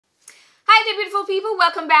Hi there, beautiful people.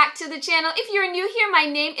 Welcome back to the channel. If you're new here, my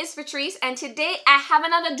name is Patrice, and today I have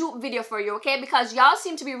another dupe video for you, okay? Because y'all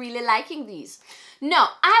seem to be really liking these. No,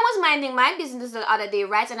 I was minding my business the other day,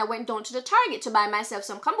 right? And I went down to the Target to buy myself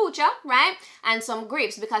some kombucha, right? And some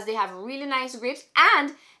grapes because they have really nice grapes.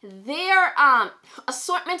 And their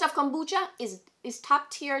assortment of kombucha is top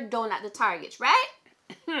tier down at the Target, right?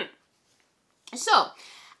 So, as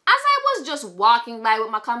I was just walking by with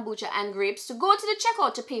my kombucha and grapes to go to the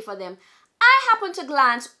checkout to pay for them, I happened to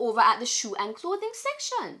glance over at the shoe and clothing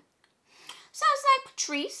section. So I was like,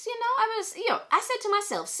 Patrice, I said to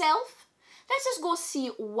myself, let's just go see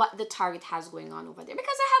what the Target has going on over there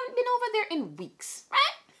because I haven't been over there in weeks,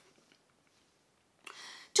 right?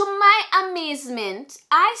 To my amazement,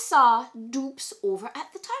 I saw dupes over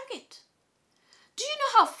at the Target. Do you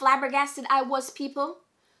know how flabbergasted I was, people?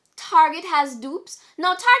 Target has dupes.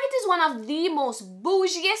 Now, Target is one of the most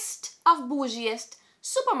bougiest of bougiest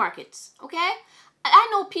supermarkets, okay? I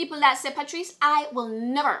know people that say, Patrice, I will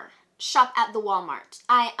never shop at the Walmart.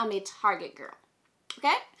 I am a Target girl,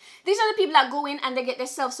 okay? These are the people that go in and they get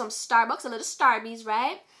themselves some Starbucks, a little Starbies,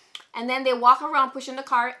 right? And then they walk around pushing the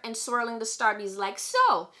cart and swirling the Starbies like so.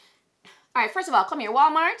 All right, first of all, come here,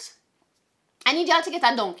 Walmart. I need y'all to get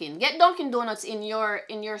a Dunkin'. Get Dunkin' Donuts in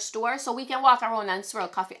your store so we can walk around and swirl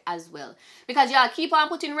coffee as well. Because y'all keep on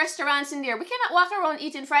putting restaurants in there. We cannot walk around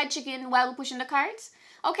eating fried chicken while we're pushing the carts.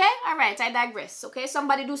 Okay? All right, I digress. Okay?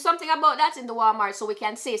 Somebody do something about that in the Walmart so we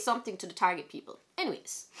can say something to the Target people.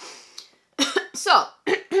 Anyways. So,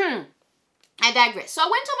 I digress. So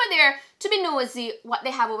I went over there to be nosy what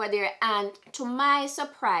they have over there. And to my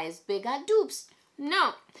surprise, they got dupes.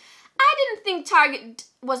 No. I didn't think Target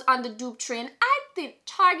was on the dupe train. I think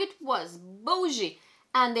Target was bougie.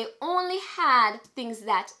 And they only had things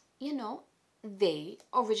that, they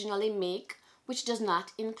originally make, which does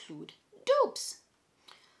not include dupes.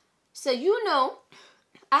 So,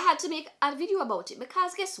 I had to make a video about it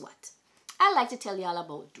because guess what? I like to tell y'all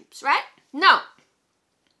about dupes, right? Now,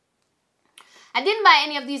 I didn't buy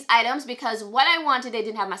any of these items because what I wanted, they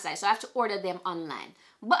didn't have my size. So I have to order them online.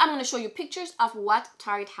 But I'm going to show you pictures of what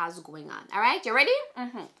Target has going on. All right, you ready? All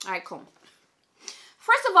right, cool.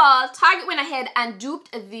 First of all, Target went ahead and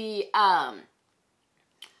duped the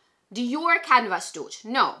Dior canvas tote.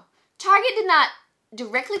 No, Target did not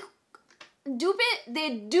directly dupe it.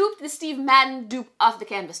 They duped the Steve Madden dupe of the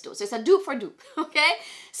canvas tote. So it's a dupe for dupe, okay?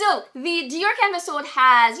 So the Dior canvas tote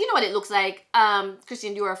has, you know what it looks like.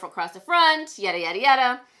 Christian Dior across the front, yada, yada,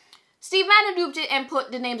 yada. Steve Madden duped it and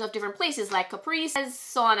put the names of different places like Caprice,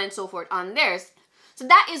 so on and so forth on theirs. So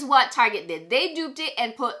that is what Target did. They duped it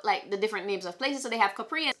and put like the different names of places. So they have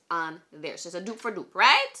Caprice on theirs. So it's a dupe for dupe,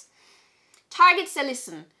 right? Target said,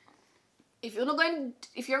 listen, if you're going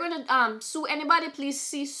to sue anybody, please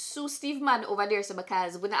sue Steve Madden over there. So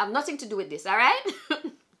because we have nothing to do with this, all right?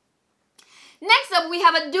 Next up, we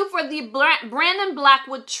have a dupe for the Brandon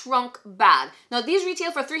Blackwood trunk bag. Now, these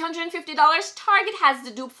retail for $350. Target has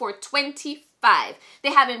the dupe for $25.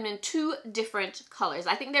 They have them in two different colors.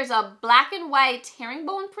 I think there's a black and white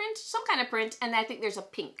herringbone print, some kind of print, and I think there's a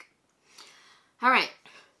pink. All right.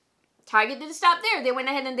 Target didn't stop there. They went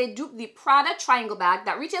ahead and they duped the Prada triangle bag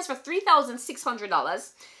that retails for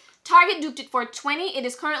 $3,600. Target duped it for $20. It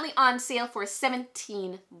is currently on sale for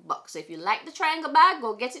 $17. So if you like the triangle bag,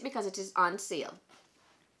 go get it because it is on sale.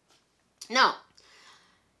 Now,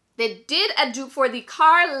 they did a dupe for the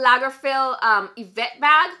Karl Lagerfeld Yvette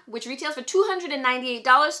bag, which retails for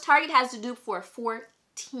 $298. Target has the dupe for $14.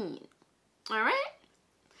 All right.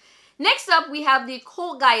 Next up, we have the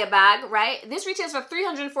Colt Gaia bag, right? This retails for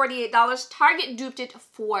 $348. Target duped it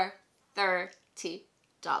for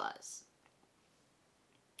 $30.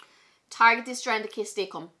 Target is trying to stay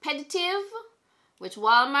competitive with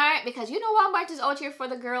Walmart because Walmart is out here for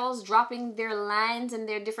the girls dropping their lines and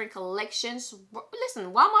their different collections.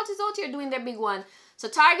 Listen, Walmart is out here doing their big one. So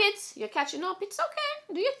Target, you're catching up. It's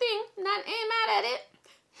okay. Do your thing. Ain't mad at it.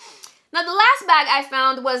 Now the last bag I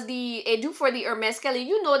found was a dupe for the Hermes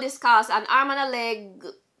Kelly. This costs an arm and a leg,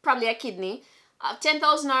 probably a kidney,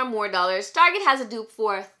 $10,000 or more. Target has a dupe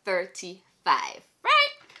for $35.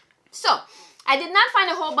 Right? So I did not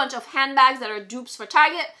find a whole bunch of handbags that are dupes for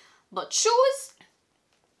Target, but shoes,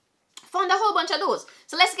 found a whole bunch of those.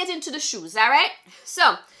 So let's get into the shoes, all right?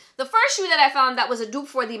 So the first shoe that I found that was a dupe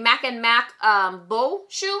for the Mac & Mac bow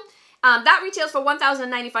shoe, that retails for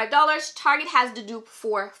 $1,095. Target has the dupe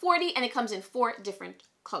for $40, and it comes in 4 different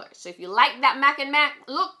colors. So if you like that Mac & Mac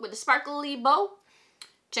look with the sparkly bow,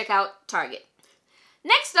 check out Target.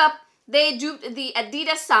 Next up, they duped the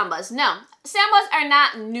Adidas Sambas. Now, Sambas are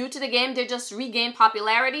not new to the game. They just regained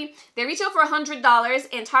popularity. They retail for $100,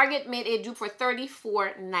 and Target made a dupe for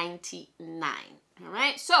 $34.99. All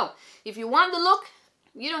right, so if you want the look,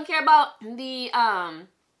 you don't care about the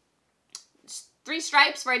 3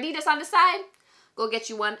 stripes for Adidas on the side, go get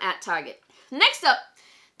you one at Target. Next up,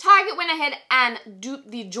 Target went ahead and duped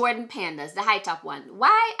the Jordan Pandas, the high top one.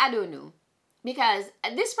 Why? I don't know. Because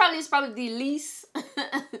this is probably the least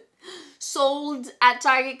sold at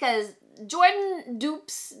Target, because Jordan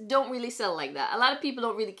dupes don't really sell like that. A lot of people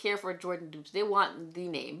don't really care for Jordan dupes. They want the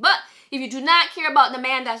name. But if you do not care about the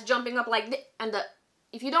man that's jumping up like this, and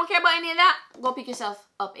if you don't care about any of that, go pick yourself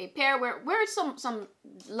up a pair. Wear some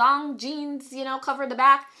long jeans, you know, cover the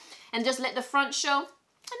back, and just let the front show.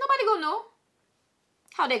 And nobody gonna know.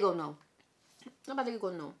 How they gonna know? Nobody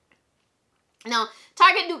gonna know. Now,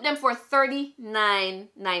 Target duped them for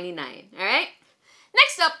 $39.99. All right.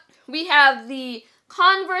 Next up, we have the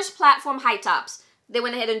Converse platform high tops. They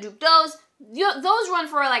went ahead and duped those. Those run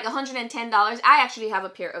for like $110. I actually have a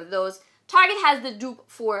pair of those. Target has the dupe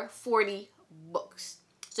for $40.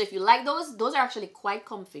 So if you like those are actually quite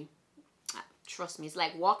comfy. Trust me, it's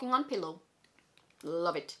like walking on pillow.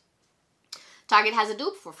 Love it. Target has a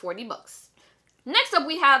dupe for $40. Next up,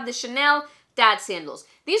 we have the Chanel dad sandals.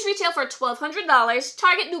 These retail for $1,200.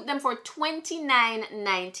 Target duped them for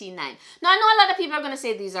 $29.99. Now, I know a lot of people are going to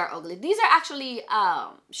say these are ugly. These are actually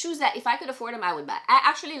shoes that if I could afford them, I would buy. I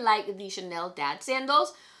actually like the Chanel dad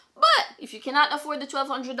sandals. But if you cannot afford the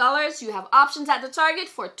 $1,200, you have options at the Target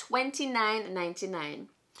for $29.99.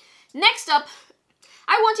 Next up,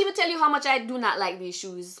 I won't even tell you how much I do not like these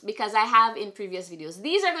shoes because I have in previous videos.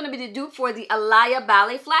 These are going to be the dupe for the Alaya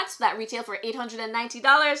ballet flats that retail for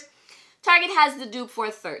 $890. Target has the dupe for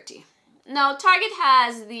 $30. Now, Target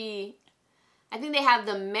has I think they have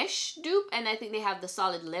the mesh dupe, and I think they have the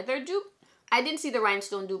solid leather dupe. I didn't see the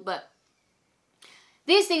rhinestone dupe, but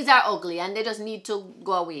these things are ugly and they just need to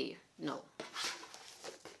go away. No.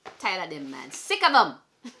 Tired of them, man. Sick of them.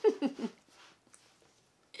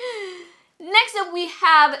 Next up, we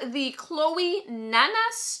have the Chloe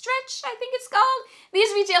Nana Stretch, I think it's called.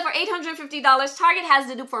 These retail for $850. Target has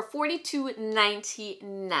the dupe for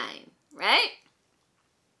 $42.99. Right?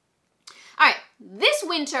 All right. This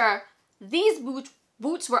winter, these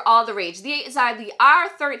boots were all the rage. These are the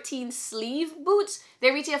R13 sleeve boots.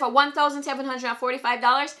 They retail for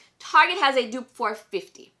 $1,745. Target has a dupe for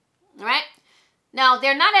 $50. All right. Now,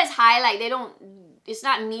 they're not as high. Like, it's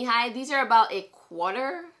not knee high. These are about a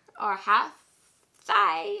quarter or half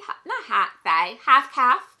thigh. Not half thigh. Half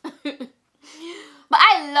calf. But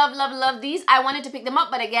I love these. I wanted to pick them up,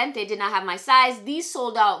 but again, they did not have my size. These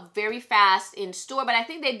sold out very fast in store, but I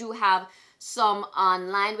think they do have some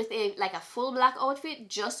online with a full black outfit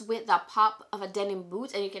just with the pop of a denim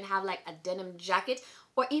boot, and you can have like a denim jacket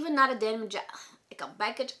or even not a denim jacket, like a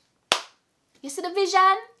blanket. You see the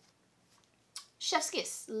vision? Chef's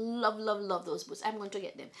kiss. Love those boots. I'm going to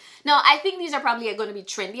get them. Now, I think these are probably going to be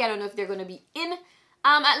trendy. I don't know if they're going to be in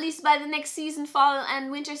at least by the next season, fall and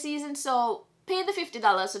winter season. So pay the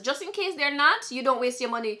 $50. So just in case they're not, you don't waste your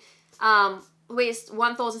money, waste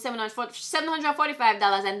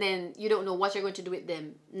 $1,745 and then you don't know what you're going to do with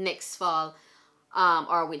them next fall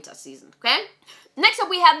or winter season. Okay. Next up,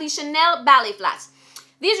 we have the Chanel ballet flats.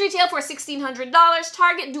 These retail for $1,600.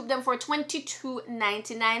 Target duped them for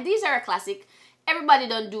 $22.99. These are a classic. Everybody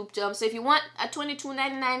done duped them. So if you want a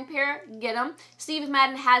 $22.99 pair, get them. Steve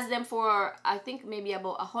Madden has them for, I think, maybe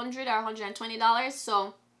about $100 or $120.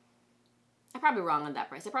 So I'm probably wrong on that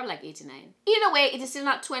price. They're probably like $89. Either way, it is still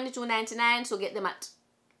not $22.99. So get them at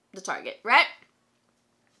the Target, right?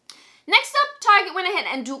 Next up, Target went ahead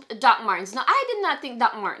and duped Doc Martens. Now, I did not think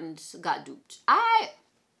Doc Martens got duped. I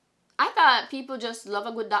thought people just love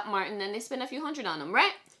a good Doc Marten and they spend a few hundred on them,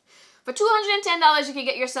 right? For $210, you can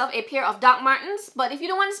get yourself a pair of Doc Martens. But if you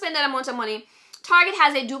don't want to spend that amount of money, Target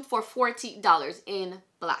has a dupe for $40 in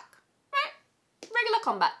black. Right? Regular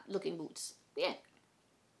combat looking boots. Yeah.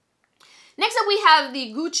 Next up, we have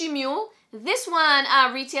the Gucci Mule. This one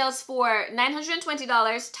retails for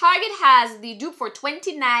 $920. Target has the dupe for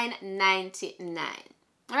 $29.99.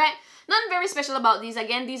 All right. Nothing very special about these.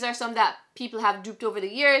 Again, these are some that people have duped over the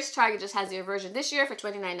years. Target just has their version this year for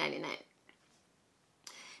 $29.99.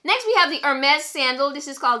 Next, we have the Hermes sandal. This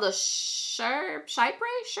is called the Chypre.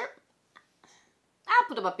 I'll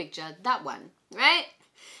put up a picture. That one, right?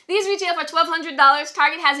 These retail for $1,200.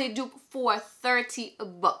 Target has a dupe for $30.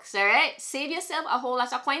 All right? Save yourself a whole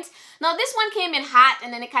lot of coins. Now, this one came in hot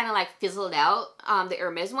and then it kind of like fizzled out, the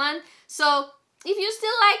Hermes one. So, if you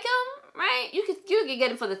still like them, right, you could get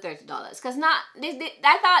them for the $30. Because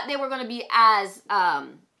I thought they were going to be as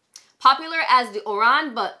popular as the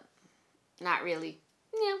Oran, but not really.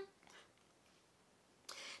 Yeah.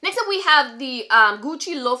 Next up, we have the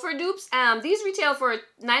Gucci loafer dupes. These retail for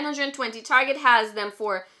 $920. Target has them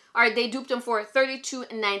for, or they duped them for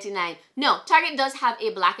 $32.99. No, Target does have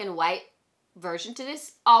a black and white version to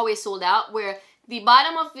this. Always sold out, where the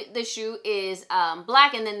bottom of the shoe is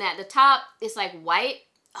black, and then at the top is like white.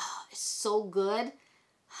 Oh, it's so good.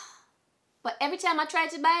 But every time I try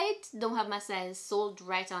to buy it, don't have my size, sold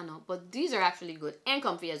right on out. But these are actually good and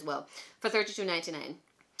comfy as well for $32.99.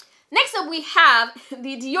 Next up, we have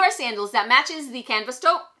the Dior sandals that matches the canvas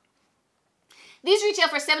toe. These retail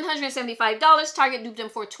for $775. Target duped them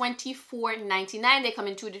for $24.99. They come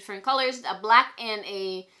in 2 different colors, a black and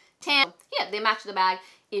a tan. Yeah, they match the bag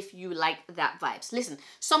if you like that vibes. Listen,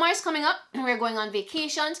 summer is coming up. We're going on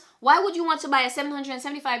vacations. Why would you want to buy a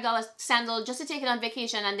 $775 sandal just to take it on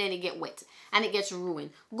vacation and then it get wet and it gets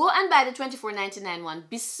ruined? Go and buy the $24.99 one.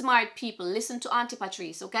 Be smart, people. Listen to Auntie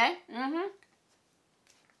Patrice, okay?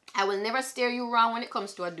 I will never steer you wrong when it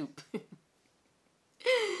comes to a dupe.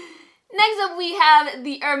 Next up, we have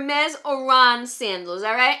the Hermes Oran sandals,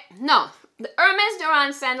 all right? No, the Hermes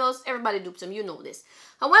Oran sandals, everybody dupes them. You know this.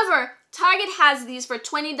 However, Target has these for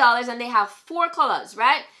 $20 and they have 4 colors,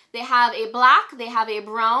 right? They have a black, they have a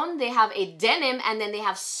brown, they have a denim, and then they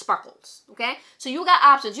have sparkles, okay? So you got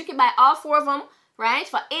options. You can buy all 4 of them, right?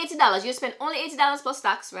 For $80. You spend only $80 plus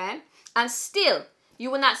tax, right? And still,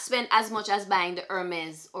 you will not spend as much as buying the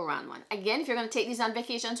Hermes Oran one. Again, if you're going to take these on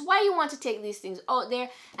vacations, why you want to take these things out there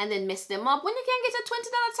and then mess them up when you can get a $20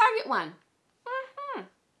 Target one?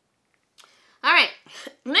 All right,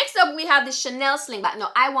 next up we have the Chanel slingback. No,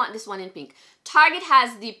 I want this one in pink. Target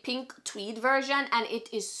has the pink tweed version and it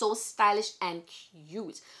is so stylish and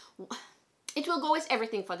cute. It will go with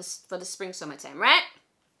everything for the spring summertime, right?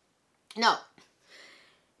 No.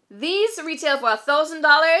 These retail for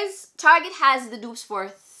 $1,000. Target has the dupes for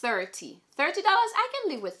 $30. $30? I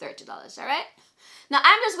can live with $30, all right? Now,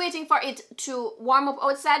 I'm just waiting for it to warm up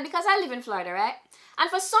outside because I live in Florida, right?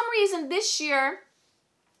 And for some reason this year,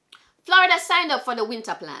 Florida signed up for the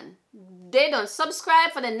winter plan. They don't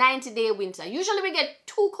subscribe for the 90-day winter. Usually we get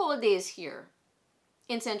 2 cold days here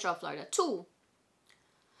in Central Florida. 2.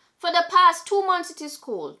 For the past 2 months it is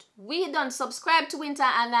cold. We don't subscribe to winter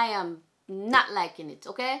and I am not liking it,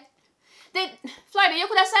 okay? Florida, you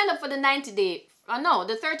could have signed up for the 90-day,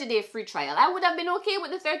 the 30-day free trial. I would have been okay with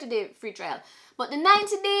the 30-day free trial. But the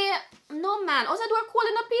 90-day, no man. Also, do I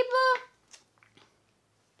calling up people?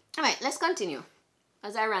 All right, let's continue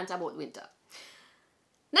as I rant about winter.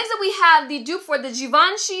 Next up, we have the dupe for the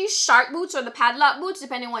Givenchy shark boots or the padlock boots,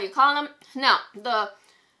 depending on what you call them. Now, the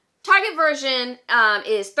Target version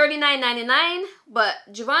is $39.99, but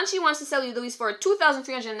Givenchy wants to sell you these for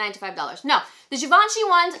 $2,395. Now, the Givenchy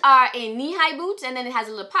ones are a knee-high boot, and then it has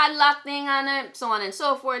a little padlock thing on it, so on and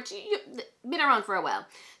so forth. You've been around for a while.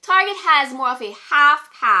 Target has more of a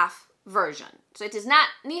half-calf version. So it is not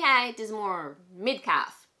knee-high, it is more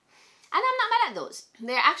mid-calf. And I'm not mad at those.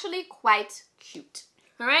 They're actually quite cute.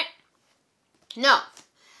 All right? Now,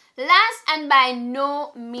 last and by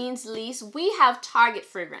no means least, we have Target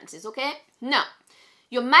fragrances, okay? Now,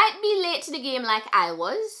 you might be late to the game like I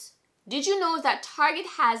was. Did you know that Target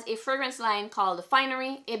has a fragrance line called The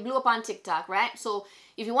Finery? It blew up on TikTok, right? So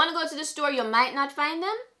if you want to go to the store, you might not find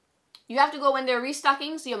them. You have to go when they're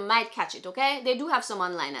restocking, so you might catch it, okay? They do have some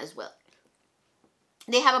online as well.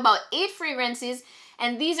 They have about 8 fragrances,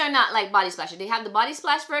 and these are not like Body Splash. They have the Body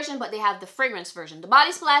Splash version, but they have the fragrance version. The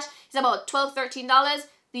Body Splash is about $12, $13.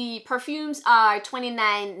 The perfumes are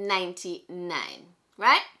 $29.99,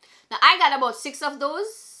 right? Now, I got about 6 of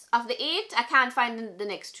those. Of the 8, I can't find the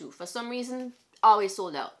next 2. For some reason, always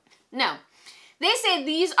sold out. Now, they say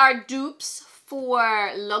these are dupes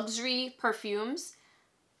for luxury perfumes.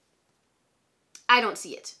 I don't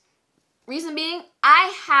see it. Reason being,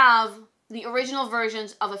 I have the original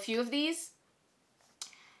versions of a few of these,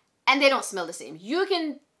 and they don't smell the same. You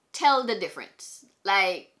can tell the difference.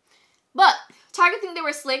 But Target think they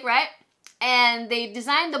were slick, right? And they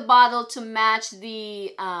designed the bottle to match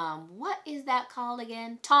the, what is that called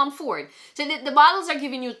again? Tom Ford. So the bottles are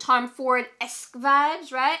giving you Tom Ford-esque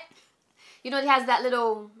vibes, right? You know, it has that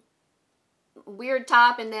little weird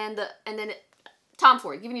top and then Tom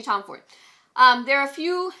Ford, giving you Tom Ford. There are a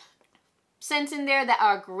few scents in there that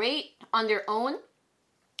are great on their own.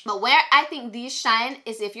 But where I think these shine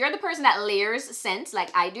is if you're the person that layers scents like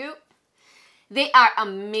I do, they are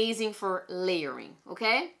amazing for layering,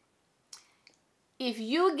 okay? If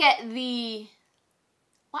you get the,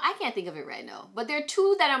 well, I can't think of it right now, but there are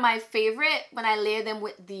 2 that are my favorite when I layer them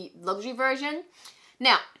with the luxury version.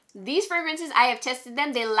 Now, These fragrances, I have tested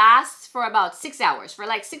them. They last for about 6 hours, for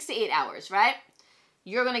like 6 to 8 hours, right?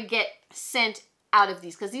 You're going to get scent out of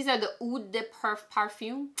these because these are the eau de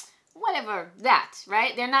parfum, whatever that,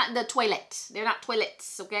 right? They're not the toilette. They're not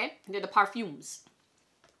toilettes, okay? They're the parfumes.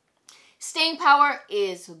 Staying power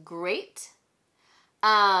is great.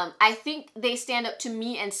 I think they stand up to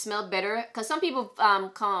me and smell better because some people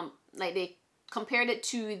they compared it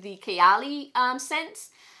to the Kayali scents.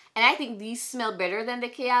 And I think these smell better than the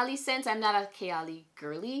Kayali scents. I'm not a Kayali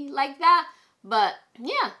girly like that. But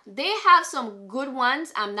yeah, they have some good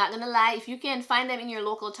ones. I'm not going to lie. If you can find them in your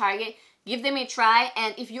local Target, give them a try.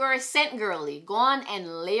 And if you're a scent girly, go on and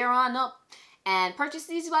layer on up and purchase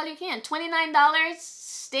these while you can. $29,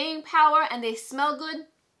 staying power, and they smell good.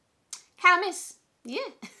 Can't miss. Yeah.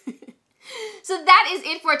 So that is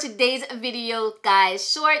it for today's video, guys.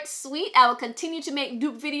 Short, sweet. I will continue to make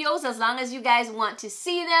dupe videos as long as you guys want to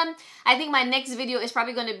see them. I think my next video is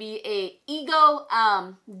probably going to be a Ego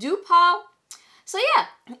dupe haul. So yeah,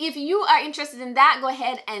 if you are interested in that, go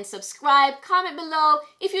ahead and subscribe. Comment below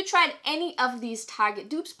if you tried any of these Target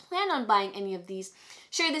dupes, plan on buying any of these.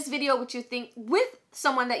 Share this video with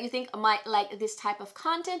someone that you think might like this type of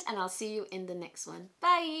content, and I'll see you in the next one.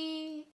 Bye!